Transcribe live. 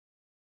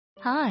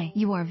Hi,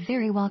 you are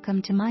very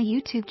welcome to my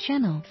YouTube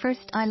channel.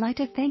 First, I'd like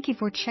to thank you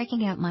for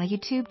checking out my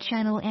YouTube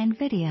channel and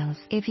videos.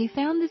 If you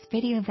found this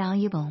video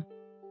valuable,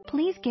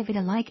 please give it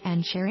a like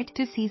and share it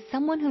to see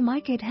someone who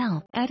might get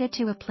help. Add it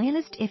to a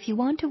playlist if you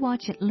want to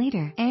watch it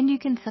later. And you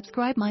can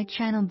subscribe my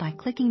channel by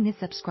clicking the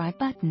subscribe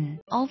button.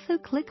 Also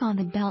click on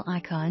the bell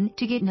icon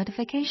to get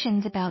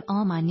notifications about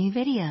all my new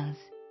videos.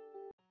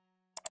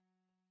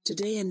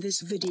 Today in this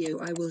video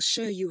I will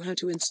show you how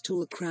to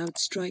install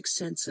CrowdStrike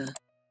sensor.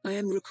 I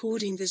am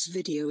recording this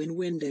video in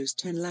Windows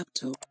 10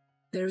 laptop.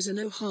 There is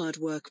no hard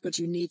work, but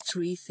you need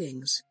 3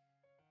 things.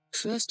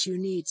 First, you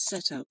need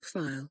setup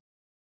file.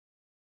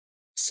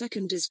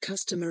 Second is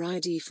customer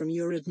ID from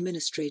your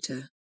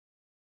administrator.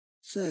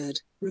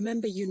 Third,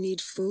 remember you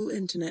need full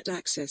internet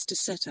access to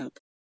set up.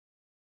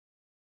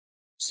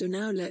 So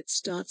now let's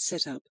start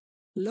setup.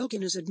 Log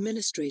in as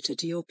administrator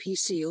to your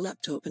PC or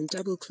laptop and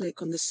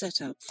double-click on the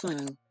setup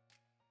file.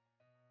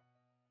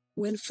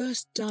 When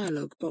first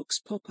dialog box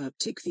pop up,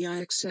 tick the I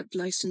accept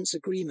license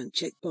agreement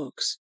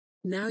checkbox.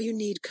 Now you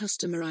need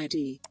customer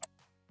ID.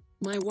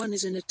 My one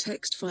is in a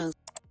text file,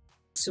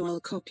 so I'll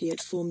copy it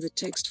from the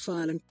text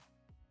file and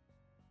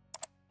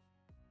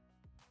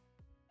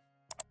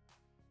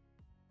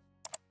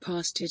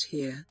paste it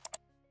here.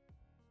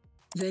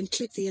 Then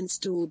click the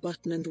install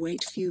button and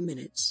wait few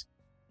minutes.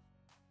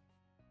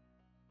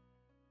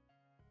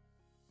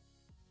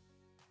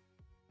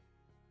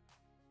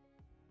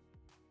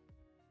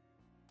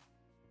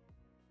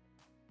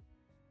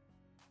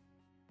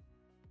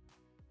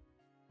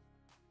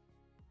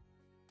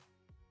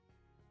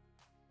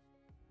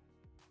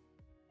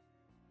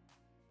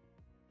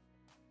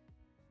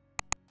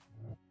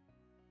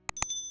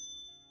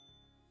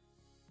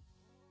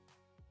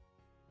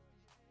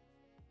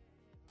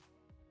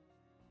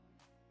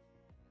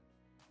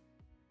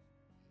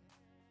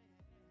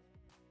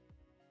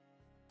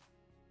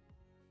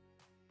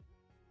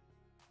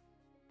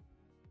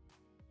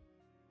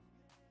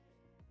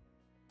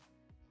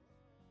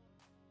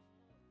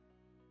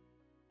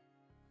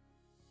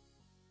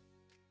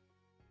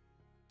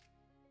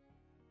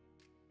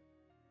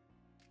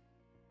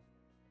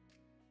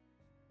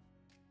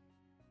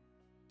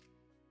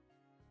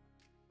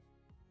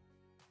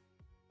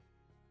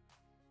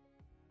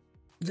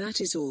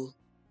 That is all.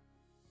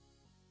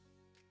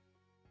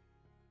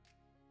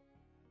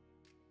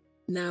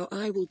 Now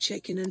I will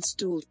check an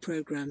installed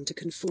program to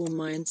confirm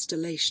my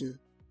installation.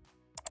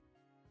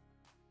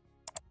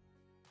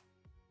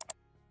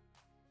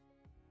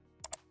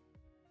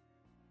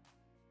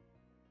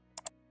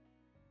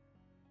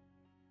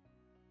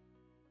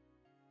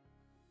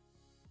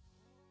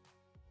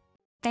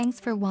 Thanks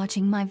for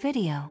watching my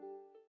video.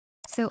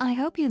 So I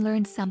hope you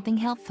learned something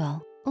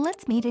helpful.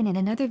 Let's meet in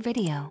another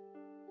video.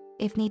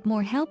 If need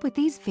more help with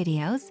these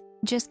videos,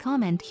 just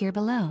comment here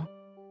below.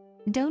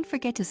 Don't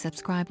forget to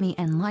subscribe me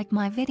and like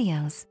my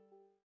videos.